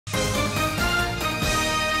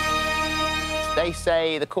They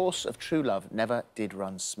say the course of true love never did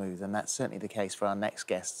run smooth, and that's certainly the case for our next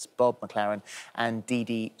guests, Bob McLaren and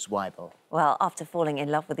DeeDee Zweibel. Well, after falling in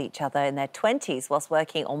love with each other in their 20s whilst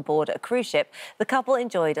working on board a cruise ship, the couple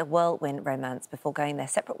enjoyed a whirlwind romance before going their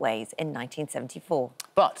separate ways in 1974.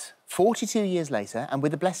 But 42 years later, and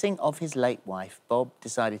with the blessing of his late wife, Bob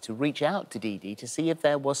decided to reach out to DeeDee to see if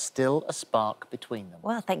there was still a spark between them.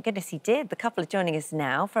 Well, thank goodness he did. The couple are joining us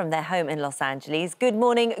now from their home in Los Angeles. Good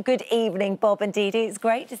morning, good evening, Bob and DeeDee. It's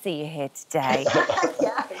great to see you here today.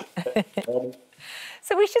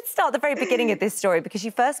 So we should start at the very beginning of this story because you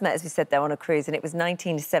first met, as we said, there on a cruise, and it was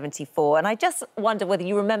 1974. And I just wonder whether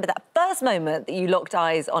you remember that first moment that you locked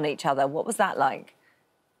eyes on each other. What was that like?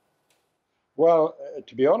 Well,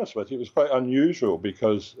 to be honest with you, it was quite unusual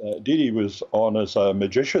because DeeDee was on as a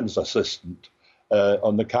magician's assistant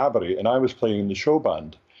on the cabaret, and I was playing in the show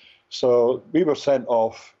band. So we were sent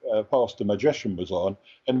off whilst the magician was on,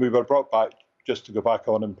 and we were brought back just to go back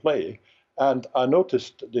on and play. And I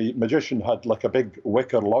noticed the magician had like a big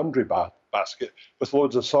wicker laundry basket with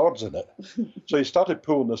loads of swords in it. So he started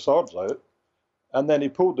pulling the swords out, and then he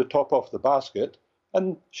pulled the top off the basket,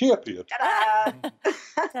 and she appeared.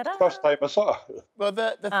 First time I saw her. Well,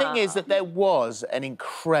 the thing is that there was an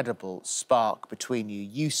incredible spark between you.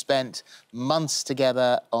 You spent months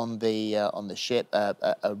together on the ship,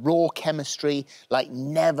 a raw chemistry like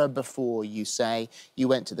never before, you say. You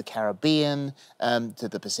went to the Caribbean, to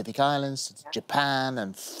the Pacific Islands, to Japan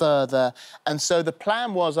and further. And so the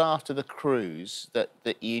plan was after the cruise that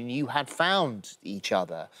you had found each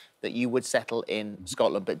other, that you would settle in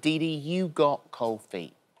Scotland. But DeeDee, you got cold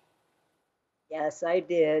feet. Yes, I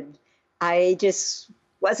did. I just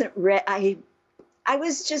wasn't ready. I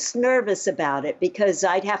was just nervous about it because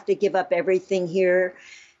I'd have to give up everything here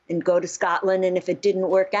and go to Scotland. And if it didn't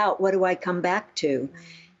work out, what do I come back to?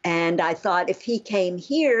 And I thought if he came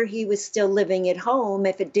here, he was still living at home.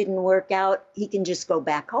 If it didn't work out, he can just go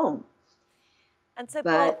back home. And so,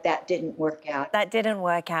 but Bob, that didn't work out. That didn't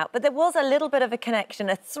work out. But there was a little bit of a connection,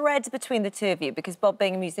 a thread between the two of you, because Bob,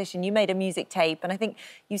 being a musician, you made a music tape, and I think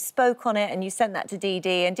you spoke on it and you sent that to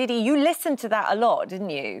DeeDee. And DeeDee, you listened to that a lot,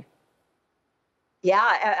 didn't you?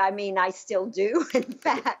 Yeah, I mean, I still do, in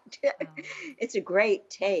fact. It's a great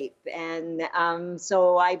tape. And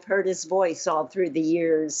so I've heard his voice all through the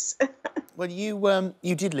years. Well,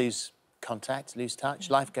 you did lose contact, lose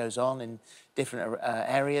touch. Life goes on in different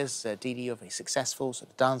areas. DeeDee, you're very successful,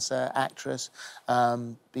 sort of dancer, actress.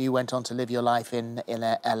 You went on to live your life in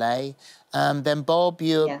LA. Then Bob,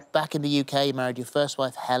 you're back in the UK, you married your first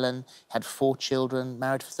wife, Helen, had 4 children,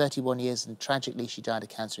 married for 31 years, and tragically she died of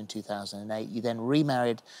cancer in 2008. You then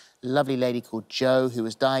remarried a lovely lady called Jo, who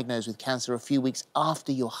was diagnosed with cancer a few weeks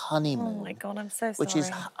after your honeymoon. Oh, my God, I'm so sorry. Which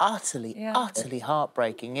is utterly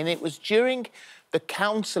heartbreaking. And it was during the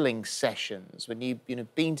counselling sessions when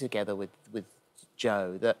you've been together with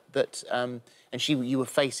Jo and you were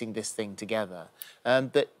facing this thing together,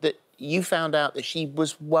 that you found out that she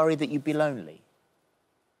was worried that you'd be lonely.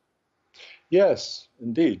 Yes,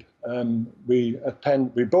 indeed. We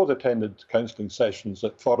both attended counselling sessions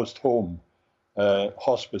at Forest Home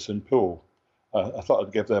Hospice in Poole. I thought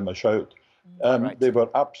I'd give them a shout. They were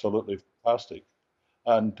absolutely fantastic.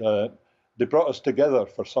 And they brought us together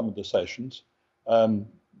for some of the sessions.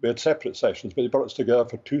 We had separate sessions, but they brought us together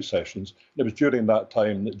for 2 sessions. And it was during that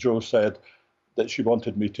time that Jo said that she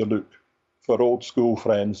wanted me to look for old school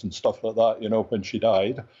friends and stuff like that, when she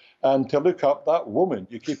died, and to look up that woman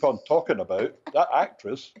you keep on talking about, that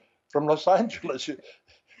actress from Los Angeles you're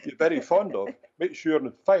very fond of. Make sure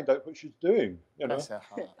and find out what she's doing, Bless her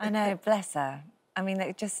heart. I know, bless her. I mean,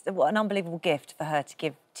 what an unbelievable gift for her to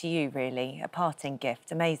give to you, really, a parting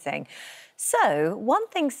gift. Amazing. So, one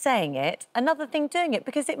thing saying it, another thing doing it,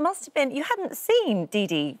 because it must have been, you hadn't seen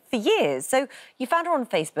DeeDee for years. So, you found her on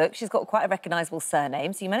Facebook. She's got quite a recognisable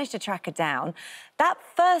surname, so you managed to track her down. That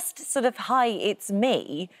first sort of, hi, it's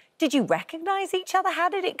me, did you recognise each other? How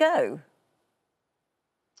did it go?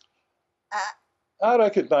 I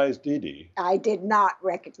recognised DeeDee. I did not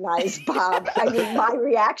recognize Bob. I mean, my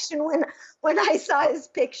reaction when I saw his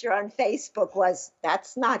picture on Facebook was,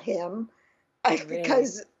 that's not him. Really?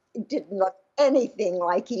 Because it didn't look anything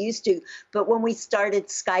like he used to. But when we started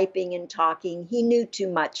Skyping and talking, he knew too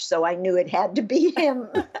much, so I knew it had to be him.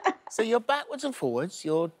 So you're backwards and forwards,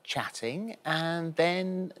 you're chatting, and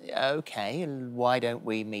then, OK, why don't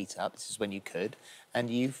we meet up? This is when you could.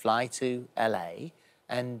 And you fly to LA,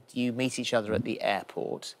 and you meet each other at the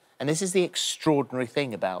airport. And this is the extraordinary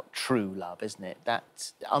thing about true love, isn't it?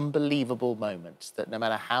 That unbelievable moment that no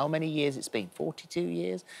matter how many years it's been, 42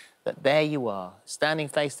 years, that there you are, standing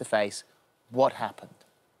face to face. What happened?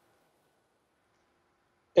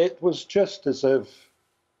 It was just as if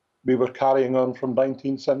we were carrying on from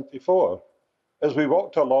 1974. As we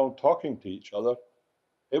walked along talking to each other,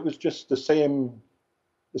 it was just the same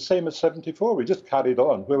as 74. We just carried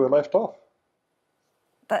on where we left off.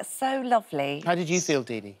 That's so lovely. How did you feel,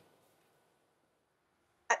 DeeDee?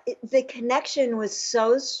 The connection was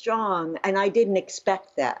so strong, and I didn't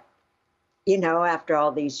expect that. You know, after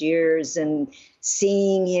all these years and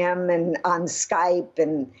seeing him and on Skype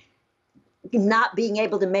and not being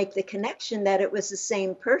able to make the connection that it was the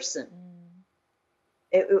same person.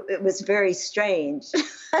 It was very strange.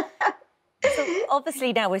 So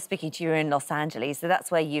obviously now we're speaking to you in Los Angeles, so that's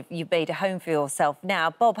where you've made a home for yourself now.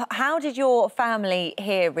 Bob, how did your family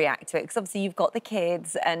here react to it? Because obviously you've got the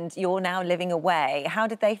kids and you're now living away. How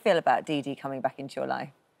did they feel about DeeDee coming back into your life?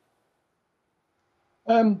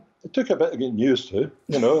 It took a bit of getting used to,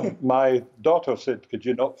 you know. My daughter said, could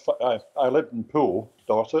you not... I lived in Poole,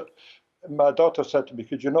 Dorset. My daughter said to me,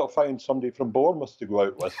 could you not find somebody from Bournemouth to go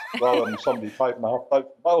out with, rather than somebody 5,500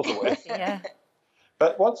 miles away? Yeah.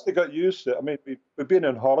 But once they got used to it, I mean, we've been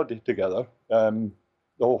on holiday together, the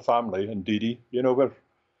whole family and DeeDee, you know,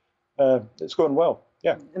 it's going well,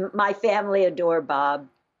 yeah. My family adore Bob.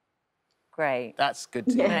 Great. That's good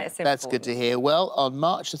to hear. That's good to hear. Well, on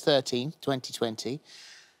March the 13th, 2020,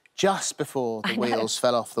 just before the wheels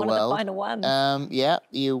fell off the world, the final ones. yeah,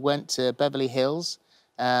 you went to Beverly Hills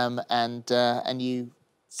and you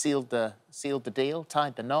sealed the deal,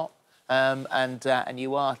 tied the knot. And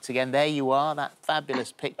you are, again, there you are, that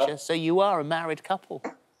fabulous picture. So you are a married couple.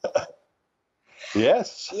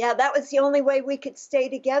 Yes. Yeah, that was the only way we could stay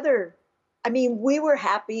together. I mean, we were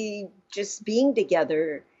happy just being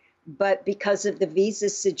together, but because of the visa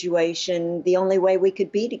situation, the only way we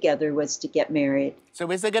could be together was to get married.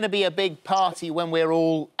 So is there going to be a big party when we're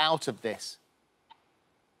all out of this?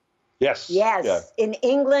 Yes. Yes, yeah. In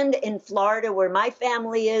England, in Florida, where my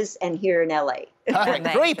family is, and here in LA. Perfect.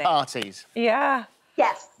 3 parties. Yeah.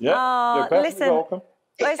 Yes. Yeah, you're perfectly listen, welcome.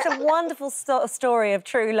 It's a wonderful story of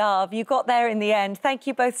true love. You got there in the end. Thank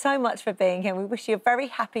you both so much for being here. We wish you a very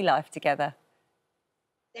happy life together.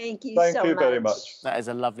 Thank you Thank so you much. very much. That is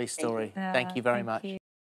a lovely story. Thank you very much.